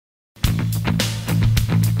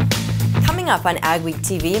up on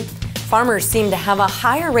AgweekTV, farmers seem to have a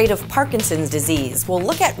higher rate of Parkinson's disease. We'll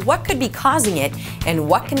look at what could be causing it and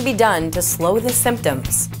what can be done to slow the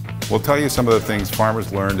symptoms. We'll tell you some of the things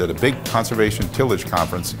farmers learned at a big conservation tillage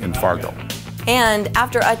conference in Fargo. And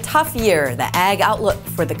after a tough year, the ag outlook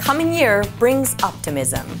for the coming year brings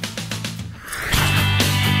optimism.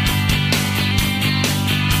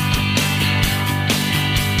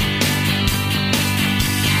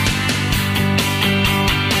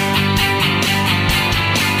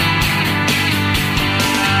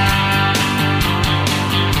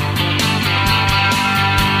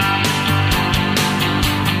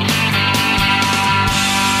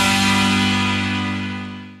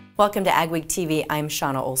 Welcome to AgweekTV, I'm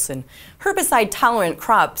Shauna Olson. Herbicide-tolerant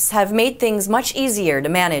crops have made things much easier to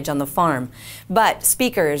manage on the farm. But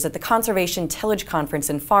speakers at the Conservation Tillage Conference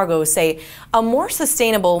in Fargo say a more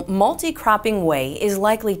sustainable multi-cropping way is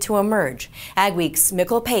likely to emerge. Agweek's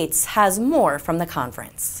Mikkel Pates has more from the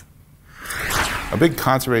conference. A big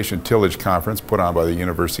conservation tillage conference put on by the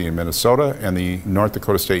University of Minnesota and the North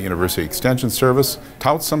Dakota State University Extension Service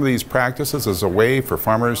touts some of these practices as a way for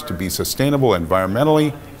farmers to be sustainable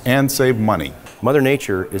environmentally and save money. Mother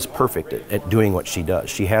Nature is perfect at doing what she does.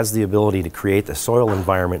 She has the ability to create the soil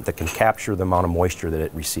environment that can capture the amount of moisture that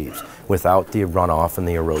it receives without the runoff and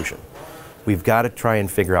the erosion. We've got to try and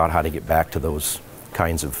figure out how to get back to those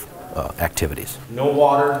kinds of activities. No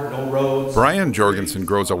water, no roads. Brian Jorgensen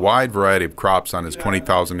grows a wide variety of crops on his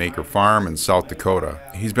 20,000-acre farm in South Dakota.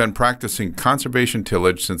 He's been practicing conservation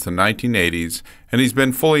tillage since the 1980s, and he's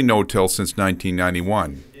been fully no-till since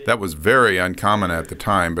 1991. That was very uncommon at the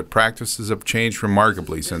time, but practices have changed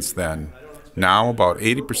remarkably since then. Now, about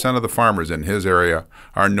 80% of the farmers in his area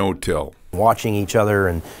are no-till. Watching each other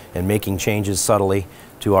and making changes subtly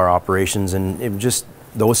to our operations, and it just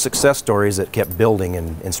those success stories that kept building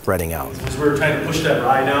and spreading out. As we were trying to push that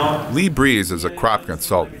rye down. Lee Breeze is a crop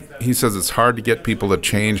consultant. He says it's hard to get people to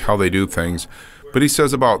change how they do things, but he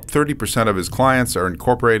says about 30% of his clients are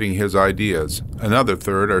incorporating his ideas. Another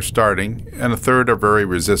third are starting, and a third are very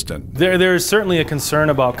resistant. There's certainly a concern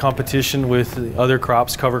about competition with other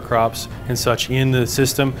crops, cover crops and such in the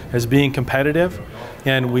system as being competitive.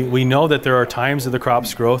 And we know that there are times of the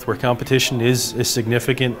crop's growth where competition is a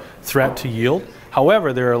significant threat to yield.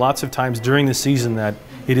 However, there are lots of times during the season that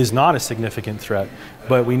it is not a significant threat.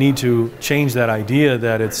 But we need to change that idea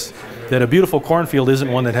that a beautiful cornfield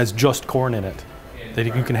isn't one that has just corn in it. That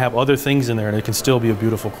you can have other things in there and it can still be a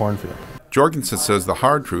beautiful cornfield. Jorgensen says the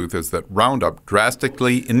hard truth is that Roundup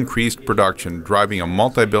drastically increased production, driving a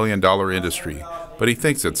multi-billion-dollar industry. But he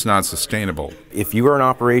thinks it's not sustainable. If you are in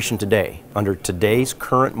operation today, under today's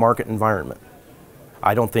current market environment,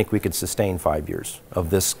 I don't think we could sustain 5 years of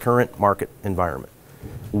this current market environment.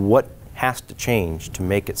 What has to change to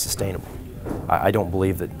make it sustainable? I don't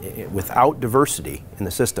believe that without diversity in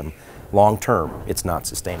the system, long term, it's not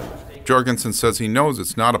sustainable. Jorgensen says he knows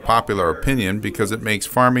it's not a popular opinion because it makes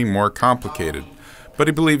farming more complicated, but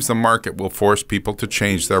he believes the market will force people to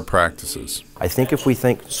change their practices. I think if we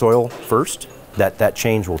think soil first, that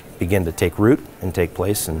change will begin to take root and take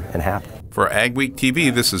place and happen. For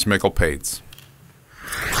AgweekTV, this is Mikkel Pates.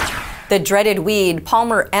 The dreaded weed,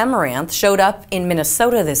 Palmer amaranth, showed up in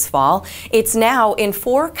Minnesota this fall. It's now in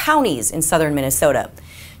 4 counties in southern Minnesota.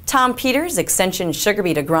 Tom Peters, Extension sugar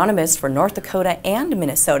beet agronomist for North Dakota and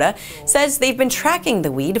Minnesota, says they've been tracking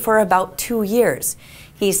the weed for about 2 years.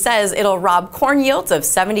 He says it'll rob corn yields of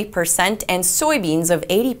 70% and soybeans of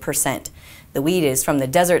 80%. The weed is from the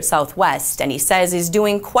desert Southwest, and he says is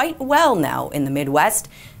doing quite well now in the Midwest.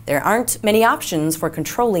 There aren't many options for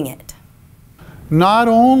controlling it. Not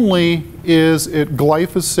only is it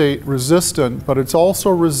glyphosate resistant, but it's also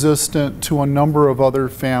resistant to a number of other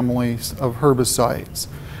families of herbicides.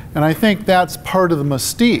 And I think that's part of the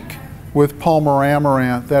mystique with Palmer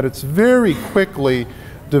amaranth, that it's very quickly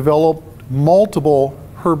developed multiple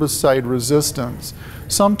herbicide resistance,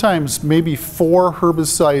 sometimes maybe 4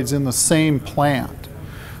 herbicides in the same plant.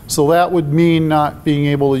 So that would mean not being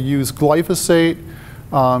able to use glyphosate,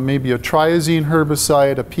 maybe a triazine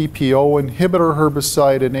herbicide, a PPO inhibitor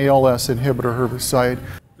herbicide, an ALS inhibitor herbicide.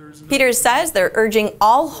 Peters says they're urging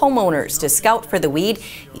all homeowners to scout for the weed.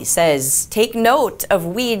 He says take note of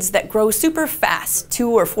weeds that grow super fast,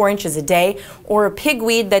 2 or 4 inches a day, or a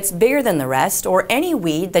pigweed that's bigger than the rest, or any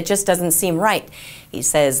weed that just doesn't seem right. He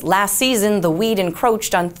says last season the weed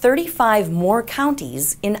encroached on 35 more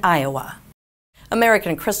counties in Iowa.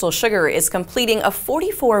 American Crystal Sugar is completing a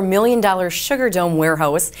 $44 million sugar dome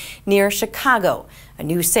warehouse near Chicago, a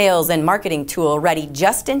new sales and marketing tool ready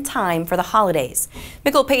just in time for the holidays.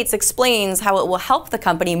 Mikkel Pates explains how it will help the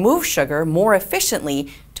company move sugar more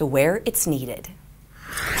efficiently to where it's needed.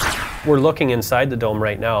 We're looking inside the dome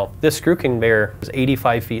right now. This screw conveyor is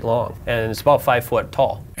 85 feet long and it's about 5 foot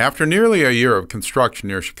tall. After nearly a year of construction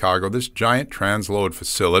near Chicago, this giant transload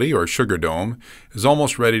facility, or sugar dome, is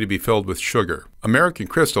almost ready to be filled with sugar. American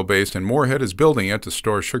Crystal, based in Moorhead, is building it to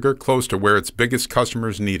store sugar close to where its biggest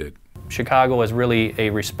customers need it. Chicago is really a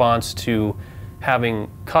response to having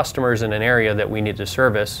customers in an area that we need to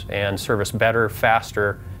service and service better,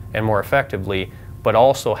 faster, and more effectively, but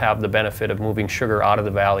also have the benefit of moving sugar out of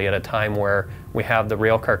the valley at a time where we have the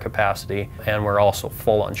rail car capacity and we're also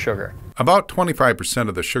full on sugar. About 25%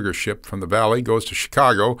 of the sugar shipped from the valley goes to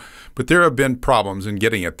Chicago, but there have been problems in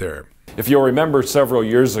getting it there. If you'll remember, several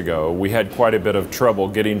years ago, we had quite a bit of trouble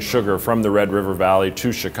getting sugar from the Red River Valley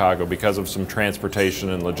to Chicago because of some transportation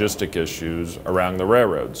and logistic issues around the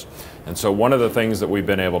railroads. And so one of the things that we've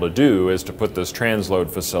been able to do is to put this transload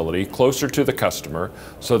facility closer to the customer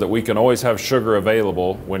so that we can always have sugar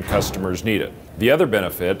available when customers need it. The other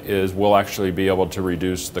benefit is we'll actually be able to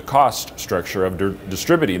reduce the cost structure of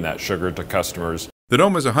distributing that sugar to customers. The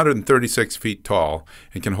dome is 136 feet tall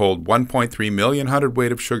and can hold 1.3 million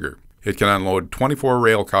hundredweight of sugar. It can unload 24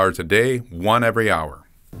 rail cars a day, one every hour.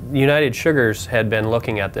 United Sugars had been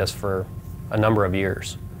looking at this for a number of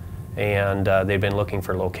years, and they've been looking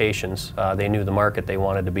for locations. They knew the market they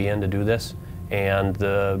wanted to be in to do this, and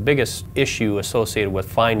the biggest issue associated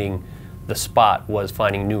with finding the spot was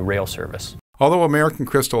finding new rail service. Although American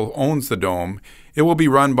Crystal owns the dome, it will be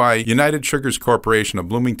run by United Sugars Corporation of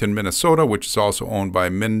Bloomington, Minnesota, which is also owned by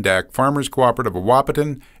Mindak Farmers Cooperative of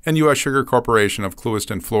Wahpeton and U.S. Sugar Corporation of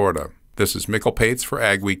Clewiston, Florida. This is Mikkel Pates for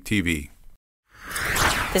AgweekTV.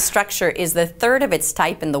 This structure is the third of its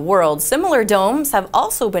type in the world. Similar domes have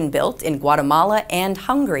also been built in Guatemala and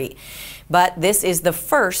Hungary, but this is the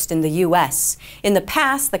first in the U.S. In the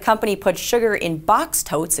past, the company put sugar in box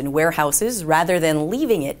totes in warehouses rather than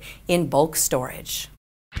leaving it in bulk storage.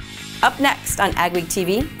 Up next on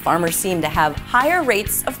AgweekTV, farmers seem to have higher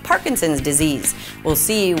rates of Parkinson's disease. We'll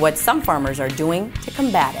see what some farmers are doing to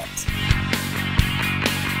combat it.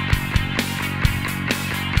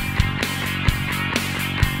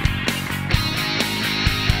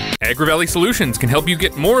 AgriValley Solutions can help you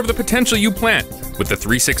get more of the potential you plant with the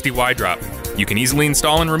 360 Y Drop. You can easily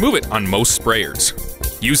install and remove it on most sprayers.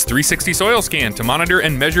 Use 360 Soil Scan to monitor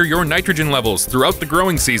and measure your nitrogen levels throughout the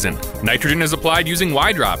growing season. Nitrogen is applied using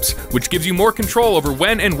Y Drops, which gives you more control over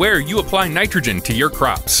when and where you apply nitrogen to your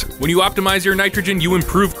crops. When you optimize your nitrogen, you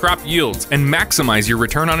improve crop yields and maximize your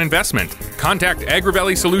return on investment. Contact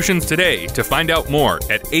AgriValley Solutions today to find out more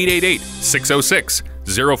at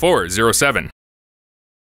 888-606-0407.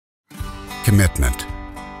 Commitment.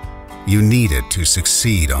 You need it to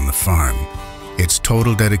succeed on the farm. It's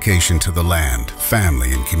total dedication to the land,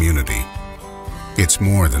 family, and community. It's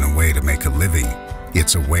more than a way to make a living.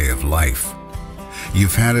 It's a way of life.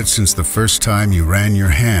 You've had it since the first time you ran your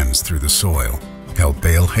hands through the soil, helped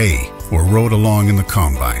bale hay, or rode along in the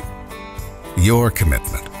combine. Your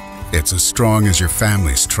commitment. It's as strong as your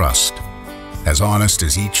family's trust, as honest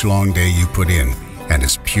as each long day you put in, and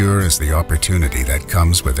as pure as the opportunity that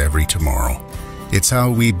comes with every tomorrow. It's how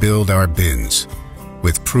we build our bins.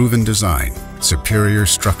 With proven design, superior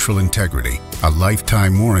structural integrity, a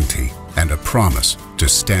lifetime warranty, and a promise to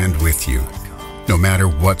stand with you, no matter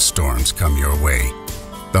what storms come your way.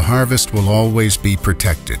 The harvest will always be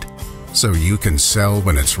protected, so you can sell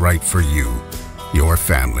when it's right for you, your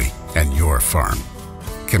family, and your farm.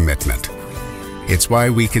 Commitment. It's why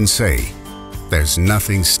we can say, there's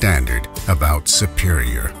nothing standard about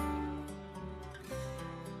superior.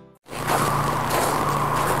 Another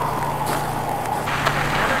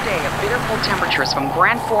day of bitter cold temperatures from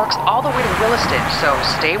Grand Forks all the way to Williston, so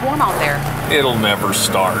stay warm out there. It'll never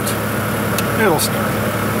start. It'll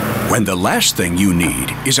start. When the last thing you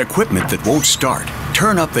need is equipment that won't start,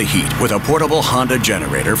 turn up the heat with a portable Honda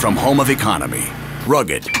generator from Home of Economy.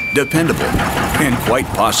 Rugged, dependable, and quite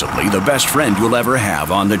possibly the best friend you'll ever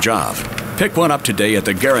have on the job. Pick one up today at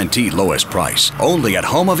the guaranteed lowest price, only at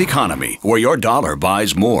Home of Economy, where your dollar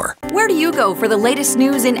buys more. Where do you go for the latest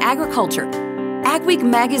news in agriculture? Agweek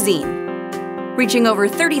Magazine. Reaching over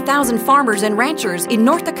 30,000 farmers and ranchers in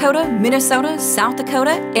North Dakota, Minnesota, South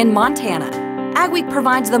Dakota, and Montana. Agweek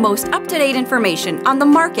provides the most up-to-date information on the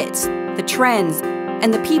markets, the trends,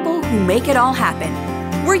 and the people who make it all happen.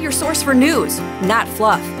 We're your source for news, not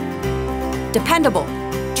fluff. Dependable,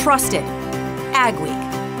 trusted, Agweek.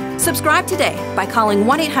 Subscribe today by calling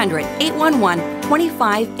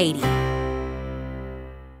 1-800-811-2580.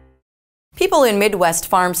 People in Midwest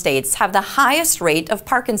farm states have the highest rate of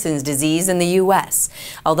Parkinson's disease in the U.S.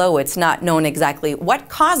 Although it's not known exactly what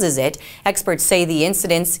causes it, experts say the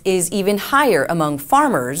incidence is even higher among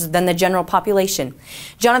farmers than the general population.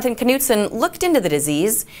 Jonathan Knutson looked into the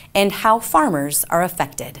disease and how farmers are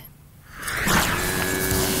affected.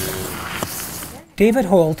 David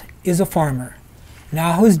Holt is a farmer.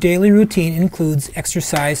 Now his daily routine includes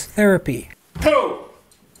exercise therapy. 2,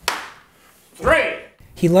 3.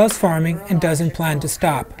 He loves farming and doesn't plan to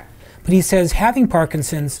stop, but he says having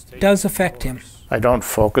Parkinson's does affect him. I don't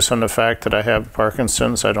focus on the fact that I have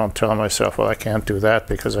Parkinson's. I don't tell myself, well, I can't do that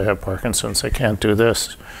because I have Parkinson's. I can't do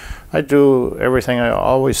this. I do everything I've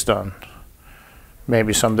always done.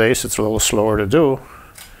 Maybe some days it's a little slower to do,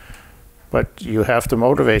 but you have to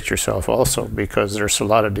motivate yourself also because there's a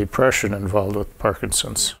lot of depression involved with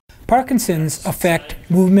Parkinson's. Parkinson's affect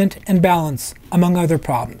movement and balance, among other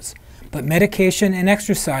problems. But medication and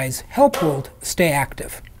exercise help Holt stay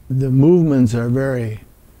active. The movements are very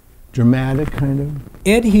dramatic, kind of.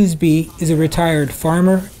 Ed Huseby is a retired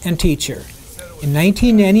farmer and teacher. In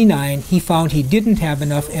 1999, he found he didn't have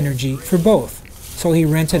enough energy for both, so he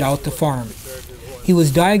rented out the farm. He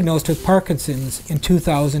was diagnosed with Parkinson's in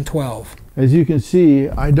 2012. As you can see,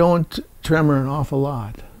 I don't tremor an awful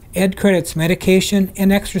lot. Ed credits medication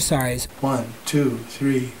and exercise 1, 2,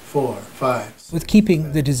 3, 4, 5. with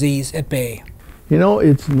keeping the disease at bay. You know,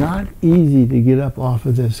 it's not easy to get up off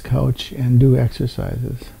of this couch and do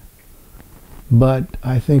exercises, but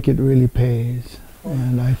I think it really pays.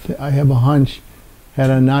 And I have a hunch, had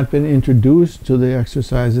I not been introduced to the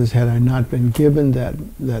exercises, had I not been given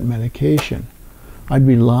that medication, I'd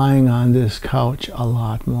be lying on this couch a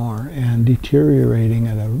lot more and deteriorating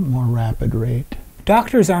at a more rapid rate.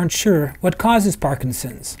 Doctors aren't sure what causes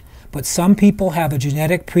Parkinson's, but some people have a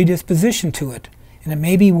genetic predisposition to it, and it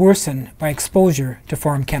may be worsened by exposure to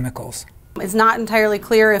farm chemicals. It's not entirely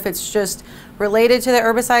clear if it's just related to the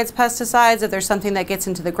herbicides, pesticides, if there's something that gets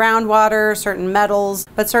into the groundwater, certain metals,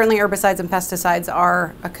 but certainly herbicides and pesticides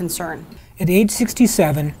are a concern. At age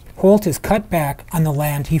 67, Holt has cut back on the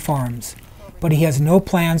land he farms, but he has no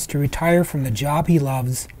plans to retire from the job he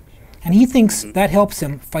loves, and he thinks that helps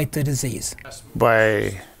him fight the disease.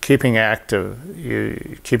 By keeping active,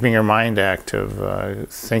 keeping your mind active,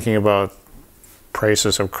 thinking about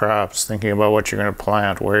prices of crops, thinking about what you're going to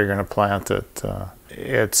plant, where you're going to plant it,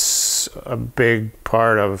 it's a big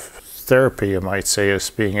part of therapy, you might say, is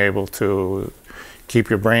being able to keep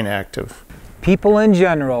your brain active. People in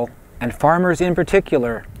general, and farmers in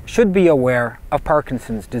particular, should be aware of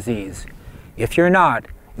Parkinson's disease. If you're not,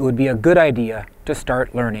 it would be a good idea to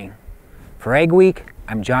start learning. For Ag Week,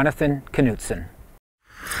 I'm Jonathan Knutson.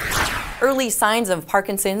 Early signs of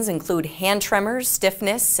Parkinson's include hand tremors,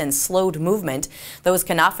 stiffness, and slowed movement. Those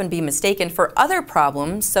can often be mistaken for other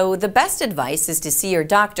problems, so the best advice is to see your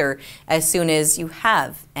doctor as soon as you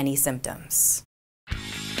have any symptoms.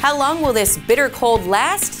 How long will this bitter cold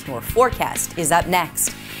last? Your forecast is up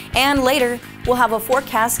next. And later, we'll have a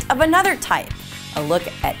forecast of another type. A look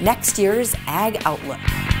at next year's Ag Outlook.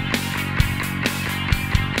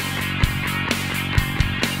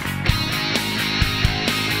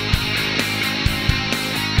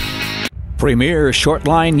 Premier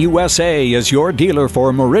Shortline USA is your dealer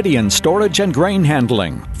for Meridian storage and grain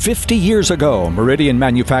handling. 50 years ago, Meridian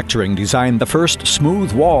Manufacturing designed the first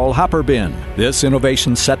smooth wall hopper bin. This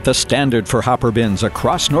innovation set the standard for hopper bins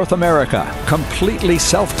across North America, completely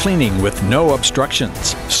self-cleaning with no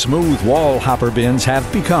obstructions. Smooth wall hopper bins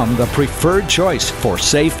have become the preferred choice for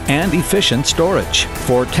safe and efficient storage.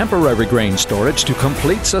 For temporary grain storage to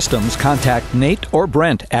complete systems, contact Nate or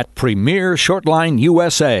Brent at Premier Shortline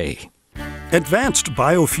USA. Advanced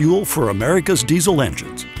biofuel for America's diesel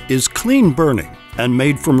engines is clean burning and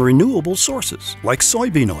made from renewable sources like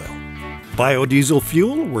soybean oil. Biodiesel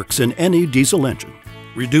fuel works in any diesel engine,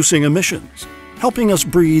 reducing emissions, helping us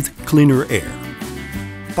breathe cleaner air.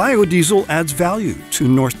 Biodiesel adds value to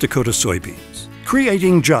North Dakota soybeans,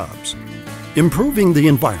 creating jobs, improving the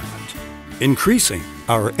environment, increasing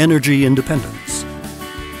our energy independence.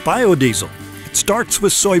 Biodiesel, it starts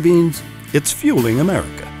with soybeans, it's fueling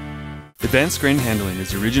America. Advanced Grain Handling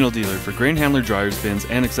is your regional dealer for grain handler dryers, bins,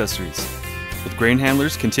 and accessories. With Grain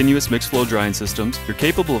Handler's continuous mixed flow drying systems, you're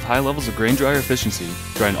capable of high levels of grain dryer efficiency,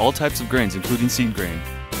 drying all types of grains including seed grain.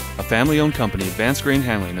 A family-owned company, Advanced Grain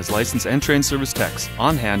Handling has licensed and trained service techs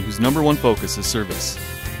on hand whose #1 focus is service.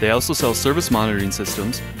 They also sell service monitoring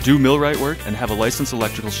systems, do millwright work, and have a licensed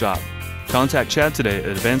electrical shop. Contact Chad today at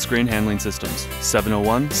Advanced Grain Handling Systems,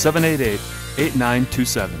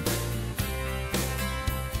 701-788-8927.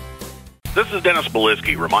 This is Dennis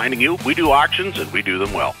Belisky reminding you we do auctions and we do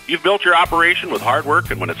them well. You've built your operation with hard work,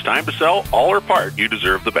 and when it's time to sell, all or part, you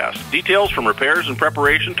deserve the best. Details from repairs and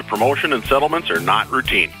preparation to promotion and settlements are not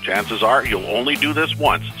routine. Chances are you'll only do this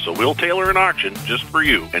once, so we'll tailor an auction just for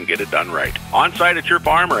you and get it done right. On site at your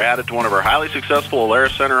farm or added to one of our highly successful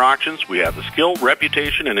Alaris Center auctions, we have the skill,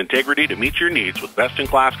 reputation, and integrity to meet your needs with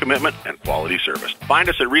best-in-class commitment and quality service. Find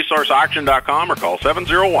us at resourceauction.com or call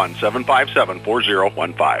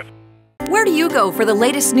 701-757-4015. Where do you go for the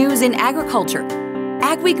latest news in agriculture?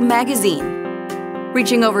 Agweek Magazine.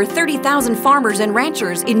 Reaching over 30,000 farmers and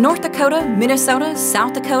ranchers in North Dakota, Minnesota,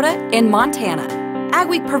 South Dakota, and Montana.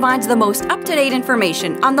 Agweek provides the most up-to-date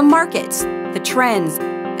information on the markets, the trends,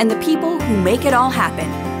 and the people who make it all happen.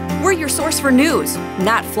 We're your source for news,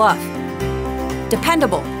 not fluff.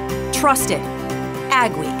 Dependable, trusted.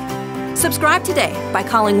 Agweek. Subscribe today by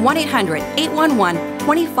calling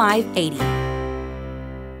 1-800-811-2580.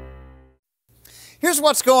 Here's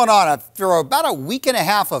what's going on. After about a week and a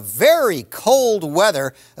half of very cold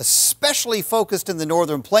weather, especially focused in the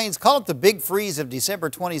northern plains, call it the big freeze of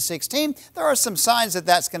December 2016, there are some signs that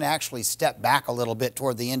that's going to actually step back a little bit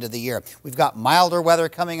toward the end of the year. We've got milder weather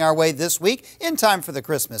coming our way this week in time for the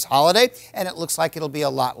Christmas holiday, and it looks like it'll be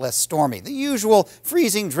a lot less stormy. The usual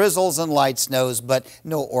freezing drizzles and light snows, but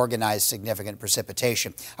no organized significant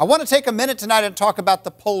precipitation. I want to take a minute tonight and talk about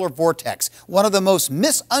the polar vortex, one of the most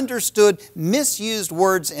misunderstood, misused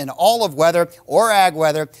words in all of weather or ag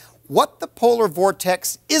weather. What the polar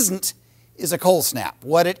vortex isn't is a cold snap.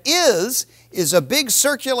 What it is a big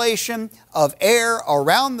circulation of air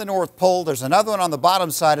around the North Pole. There's another one on the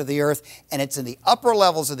bottom side of the Earth, and it's in the upper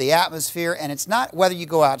levels of the atmosphere, and it's not weather you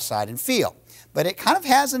go outside and feel. But it kind of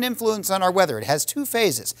has an influence on our weather. It has two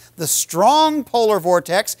phases. The strong polar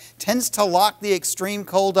vortex tends to lock the extreme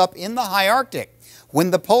cold up in the high Arctic.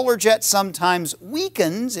 When the polar jet sometimes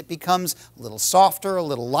weakens, it becomes a little softer, a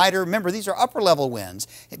little lighter. Remember, these are upper level winds.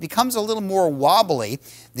 It becomes a little more wobbly.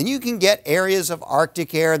 Then you can get areas of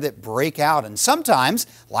Arctic air that break out. And sometimes,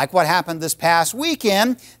 like what happened this past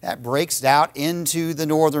weekend, that breaks out into the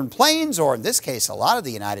northern plains, or in this case, a lot of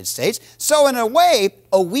the United States. So in a way,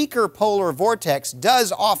 a weaker polar vortex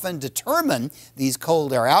does often determine these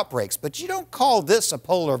cold air outbreaks. But you don't call this a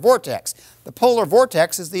polar vortex. The polar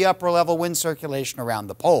vortex is the upper level wind circulation around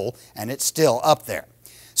the pole, and it's still up there.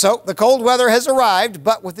 So the cold weather has arrived,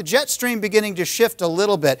 but with the jet stream beginning to shift a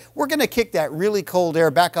little bit, we're going to kick that really cold air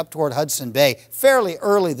back up toward Hudson Bay fairly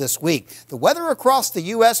early this week. The weather across the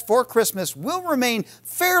U.S. for Christmas will remain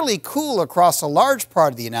fairly cool across a large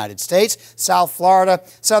part of the United States. South Florida,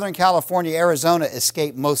 Southern California, Arizona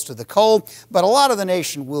escape most of the cold, but a lot of the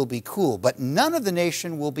nation will be cool. But none of the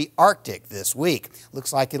nation will be Arctic this week.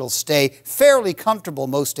 Looks like it'll stay fairly comfortable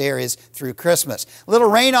most areas through Christmas. A little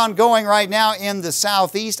rain ongoing right now in the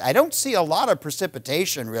southeast. I don't see a lot of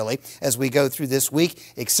precipitation really as we go through this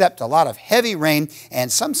week, except a lot of heavy rain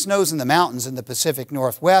and some snows in the mountains in the Pacific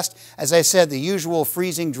Northwest. As I said, the usual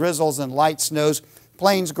freezing drizzles and light snows.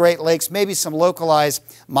 Plains, Great Lakes, maybe some localized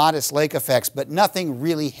modest lake effects, but nothing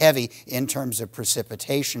really heavy in terms of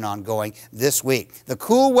precipitation ongoing this week. The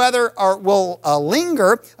cool weather will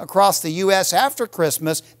linger across the U.S. after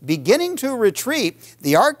Christmas, beginning to retreat.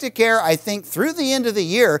 The Arctic air, I think, through the end of the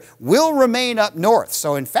year will remain up north.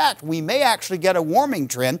 So, in fact, we may actually get a warming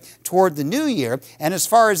trend toward the new year. And as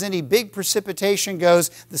far as any big precipitation goes,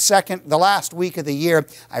 the last week of the year,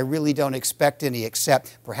 I really don't expect any,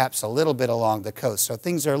 except perhaps a little bit along the coast. So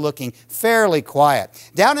things are looking fairly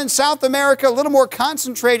quiet. Down in South America, a little more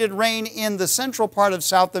concentrated rain in the central part of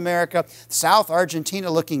South America. South Argentina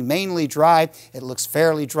looking mainly dry. It looks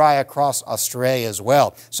fairly dry across Australia as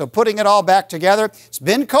well. So putting it all back together, it's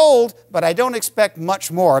been cold, but I don't expect much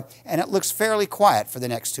more, and it looks fairly quiet for the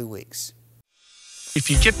next 2 weeks. If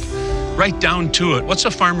you get right down to it, what's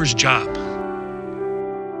a farmer's job?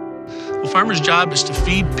 Well, farmer's job is to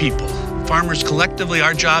feed people. Farmers collectively,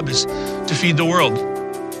 our job is to feed the world.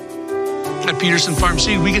 At Peterson Farm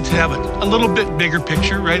Seed, we get to have a little bit bigger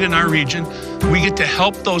picture right in our region. We get to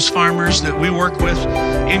help those farmers that we work with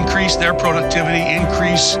increase their productivity,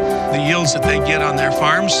 increase the yields that they get on their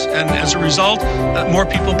farms, and as a result, more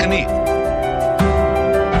people can eat.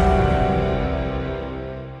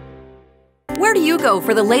 Where do you go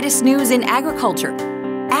for the latest news in agriculture?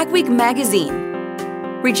 Agweek Magazine.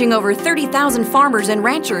 Reaching over 30,000 farmers and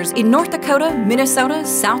ranchers in North Dakota, Minnesota,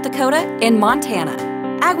 South Dakota, and Montana.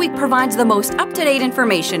 Agweek provides the most up-to-date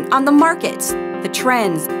information on the markets, the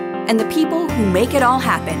trends, and the people who make it all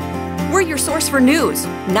happen. We're your source for news,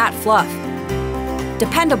 not fluff.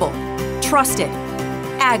 Dependable, trusted.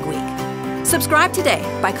 Agweek. Subscribe today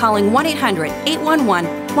by calling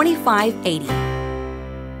 1-800-811-2580.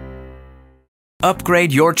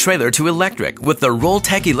 Upgrade your trailer to electric with the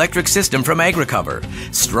Rolltech electric system from AgriCover.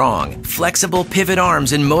 Strong, flexible pivot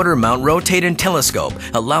arms and motor mount rotate and telescope,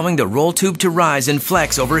 allowing the roll tube to rise and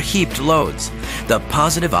flex over heaped loads. The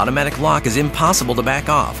positive automatic lock is impossible to back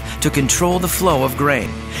off to control the flow of grain.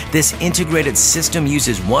 This integrated system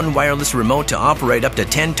uses one wireless remote to operate up to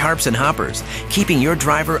 10 tarps and hoppers, keeping your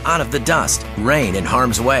driver out of the dust, rain, and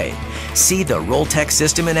harm's way. See the Rolltech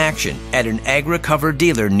system in action at an AgriCover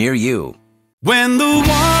dealer near you. When the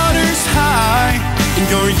water's high and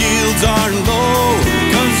your yields are low,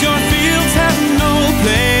 'cause your fields have no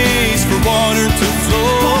place for water to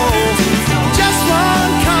flow, just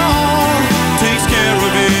one call takes care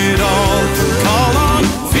of it all. Call on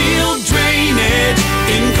Field Drainage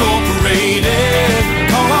Incorporated.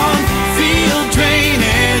 Call on Field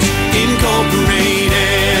Drainage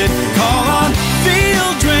Incorporated. Call on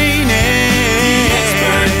Field Drainage. The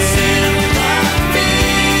experts in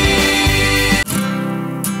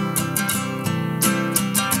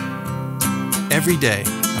Every day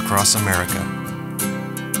across America,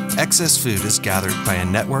 excess food is gathered by a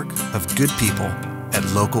network of good people at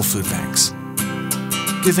local food banks,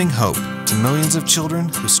 giving hope to millions of children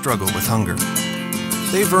who struggle with hunger.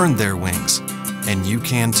 They've earned their wings, and you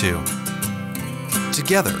can too.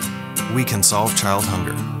 Together, we can solve child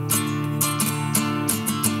hunger.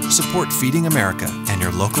 Support Feeding America and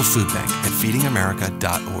your local food bank at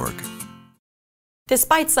feedingamerica.org.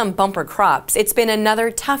 Despite some bumper crops, it's been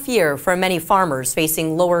another tough year for many farmers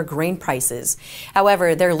facing lower grain prices.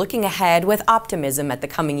 However, they're looking ahead with optimism at the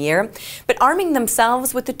coming year, but arming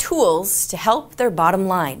themselves with the tools to help their bottom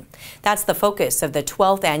line. That's the focus of the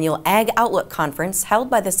 12th Annual Ag Outlook Conference held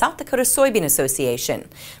by the South Dakota Soybean Association.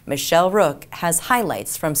 Michelle Rook has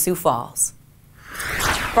highlights from Sioux Falls.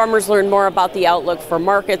 Farmers learn more about the outlook for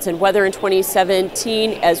markets and weather in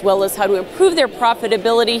 2017, as well as how to improve their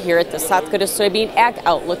profitability here at the South Dakota Soybean Ag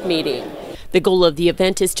Outlook meeting. The goal of the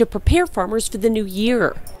event is to prepare farmers for the new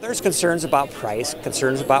year. There's concerns about price,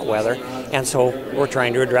 concerns about weather, and so we're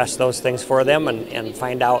trying to address those things for them and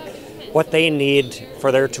find out what they need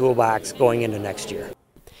for their toolbox going into next year.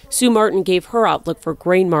 Sue Martin gave her outlook for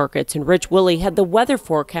grain markets, and Rich Willie had the weather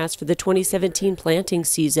forecast for the 2017 planting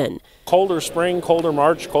season. Colder spring, colder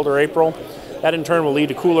March, colder April. That in turn will lead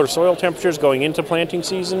to cooler soil temperatures going into planting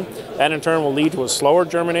season. That in turn will lead to a slower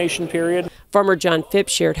germination period. Farmer John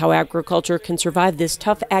Phipps shared how agriculture can survive this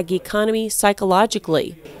tough ag economy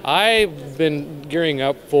psychologically. I've been gearing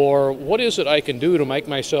up for what is it I can do to make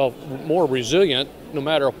myself more resilient no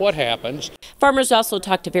matter what happens. Farmers also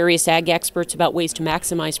talked to various ag experts about ways to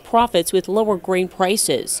maximize profits with lower grain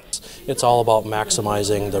prices. It's all about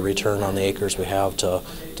maximizing the return on the acres we have to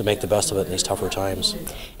make the best of it in these tougher times.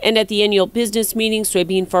 And at the annual business meeting,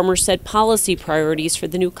 soybean farmers set policy priorities for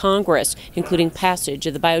the new Congress, including passage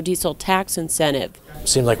of the biodiesel tax incentive. It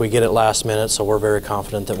seems like we get it last minute, so we're very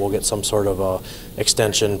confident that we'll get some sort of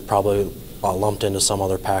extension, probably lumped into some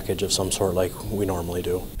other package of some sort like we normally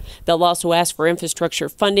do. They'll also ask for infrastructure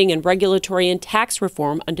funding and regulatory and tax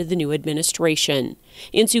reform under the new administration.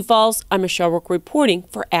 In Sioux Falls, I'm Michelle Rook reporting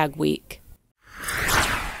for Ag Week.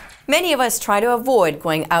 Many of us try to avoid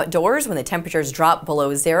going outdoors when the temperatures drop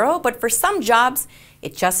below zero, but for some jobs,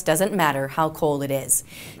 it just doesn't matter how cold it is.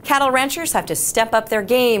 Cattle ranchers have to step up their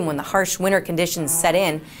game when the harsh winter conditions set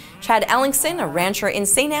in. Chad Ellingson, a rancher in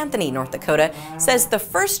St. Anthony, North Dakota, says the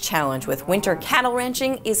first challenge with winter cattle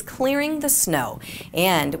ranching is clearing the snow.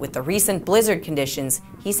 And with the recent blizzard conditions,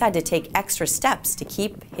 he's had to take extra steps to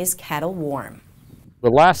keep his cattle warm.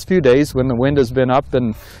 The last few days when the wind has been up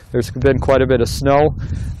and there's been quite a bit of snow,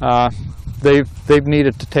 they've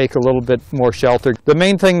needed to take a little bit more shelter. The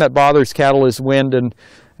main thing that bothers cattle is wind, and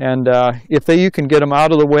if you can get them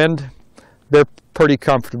out of the wind, they're pretty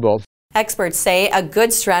comfortable. Experts say a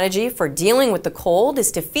good strategy for dealing with the cold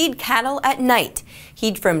is to feed cattle at night.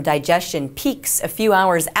 Heat from digestion peaks a few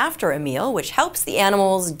hours after a meal, which helps the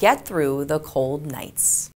animals get through the cold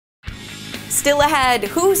nights. Still ahead,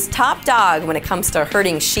 who's top dog when it comes to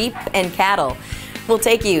herding sheep and cattle? We'll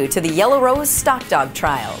take you to the Yellow Rose Stock Dog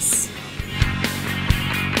Trials.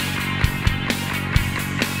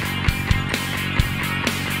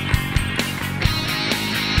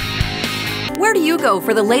 Where do you go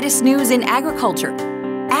for the latest news in agriculture?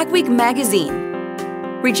 AgWeek Magazine.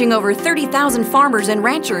 Reaching over 30,000 farmers and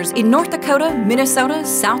ranchers in North Dakota, Minnesota,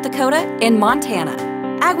 South Dakota, and Montana.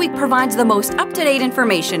 AgWeek provides the most up-to-date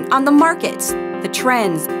information on the markets, the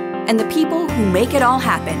trends, and the people who make it all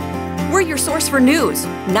happen. We're your source for news,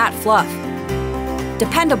 not fluff.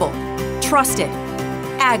 Dependable, trusted,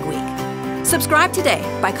 AgWeek. Subscribe today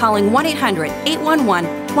by calling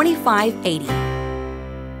 1-800-811-2580.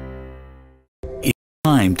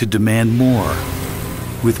 Time to demand more.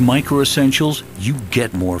 With Micro Essentials, you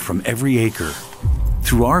get more from every acre.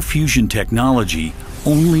 Through our fusion technology,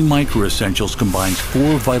 only Micro Essentials combines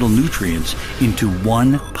 4 vital nutrients into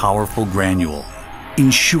one powerful granule,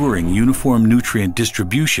 ensuring uniform nutrient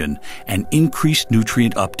distribution and increased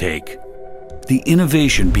nutrient uptake. The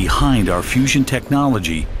innovation behind our fusion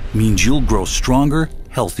technology means you'll grow stronger,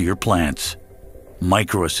 healthier plants.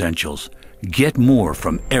 Micro Essentials. Get more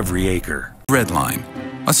from every acre. Redline,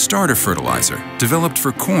 a starter fertilizer developed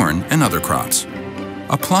for corn and other crops.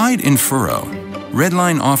 Applied in furrow,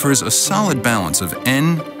 Redline offers a solid balance of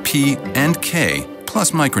N, P, and K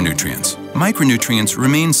plus micronutrients. Micronutrients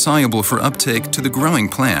remain soluble for uptake to the growing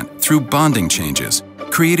plant through bonding changes,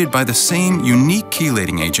 created by the same unique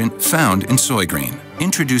chelating agent found in soy green.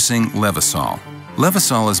 Introducing Levasol.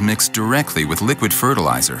 Levasol is mixed directly with liquid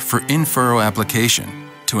fertilizer for in-furrow application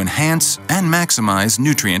to enhance and maximize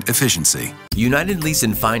nutrient efficiency. United Lease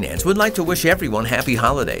and Finance would like to wish everyone happy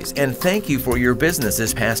holidays and thank you for your business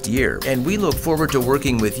this past year, and we look forward to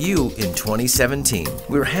working with you in 2017.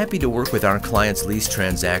 We're happy to work with our clients' lease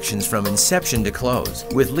transactions from inception to close.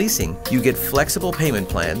 With leasing, you get flexible payment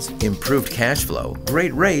plans, improved cash flow,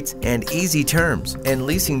 great rates, and easy terms, and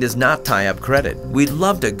leasing does not tie up credit. We'd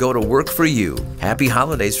love to go to work for you. Happy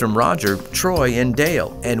holidays from Roger, Troy, and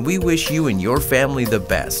Dale, and we wish you and your family the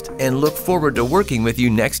best and look forward to working with you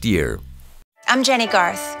next year. I'm Jenny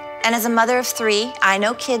Garth, and as a mother of 3, I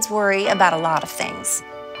know kids worry about a lot of things.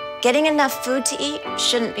 Getting enough food to eat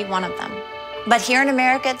shouldn't be one of them. But here in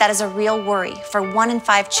America, that is a real worry for 1 in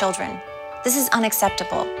 5 children. This is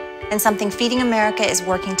unacceptable, and something Feeding America is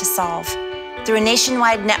working to solve. Through a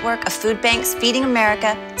nationwide network of food banks, Feeding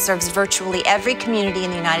America serves virtually every community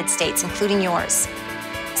in the United States, including yours.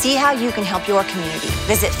 See how you can help your community.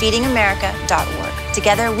 Visit feedingamerica.org.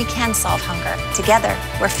 Together, we can solve hunger. Together,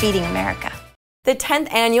 we're Feeding America. The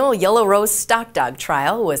 10th annual Yellow Rose Stock Dog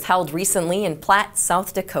Trial was held recently in Platte,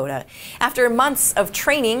 South Dakota. After months of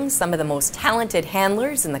training, some of the most talented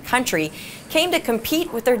handlers in the country came to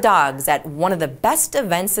compete with their dogs at one of the best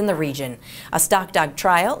events in the region. A stock dog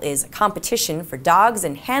trial is a competition for dogs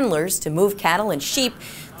and handlers to move cattle and sheep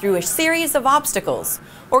through a series of obstacles.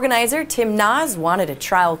 Organizer Tim Nas wanted a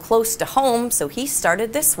trial close to home, so he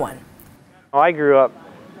started this one. I grew up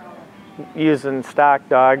using stock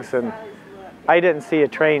dogs, and I didn't see a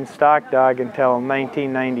trained stock dog until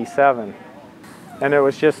 1997, and it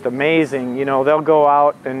was just amazing. You know, they'll go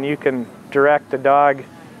out and you can direct the dog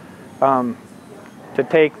to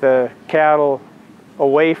take the cattle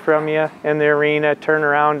away from you in the arena, turn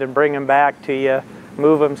around and bring them back to you,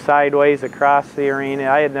 move them sideways across the arena.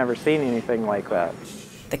 I had never seen anything like that.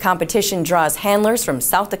 The competition draws handlers from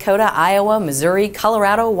South Dakota, Iowa, Missouri,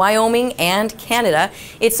 Colorado, Wyoming, and Canada.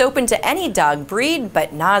 It's open to any dog breed,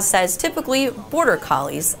 but Nas says typically Border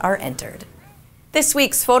Collies are entered. This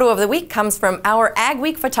week's photo of the week comes from our Ag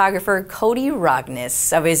Week photographer Cody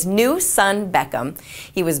Rogness of his new son Beckham.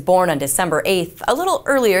 He was born on December 8th, a little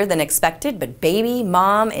earlier than expected, but baby,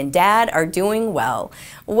 mom, and dad are doing well.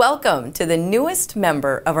 Welcome to the newest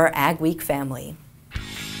member of our Ag Week family.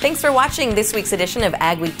 Thanks for watching this week's edition of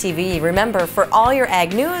AgweekTV. Remember, for all your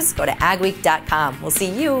ag news, go to agweek.com. We'll see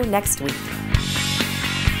you next week.